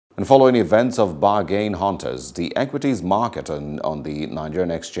And following events of bargain hunters, the equities market on the Nigerian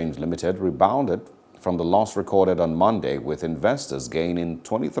Exchange Limited rebounded from the loss recorded on Monday, with investors gaining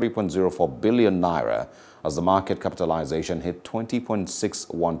 23.04 billion naira as the market capitalization hit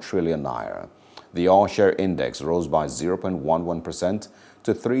 20.61 trillion naira. The all-share index rose by 0.11%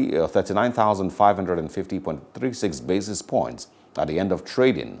 to 39,550.36 basis points at the end of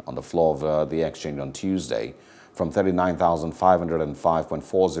trading on the floor of the exchange on Tuesday, from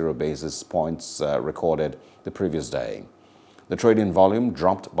 39,505.40 basis points recorded the previous day. The trading volume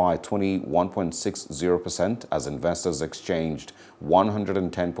dropped by 21.60% as investors exchanged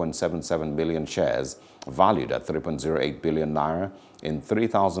 110.77 million shares valued at 3.08 billion naira in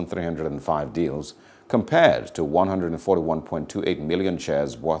 3,305 deals, compared to 141.28 million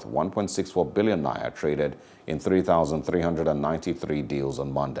shares worth 1.64 billion naira traded in 3,393 deals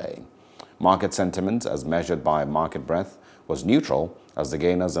on Monday. Market sentiment, as measured by market breadth, was neutral as the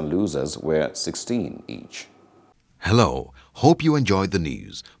gainers and losers were 16 each. Hello, hope you enjoyed the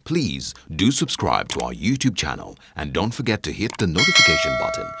news. Please do subscribe to our YouTube channel and don't forget to hit the notification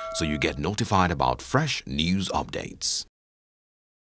button so you get notified about fresh news updates.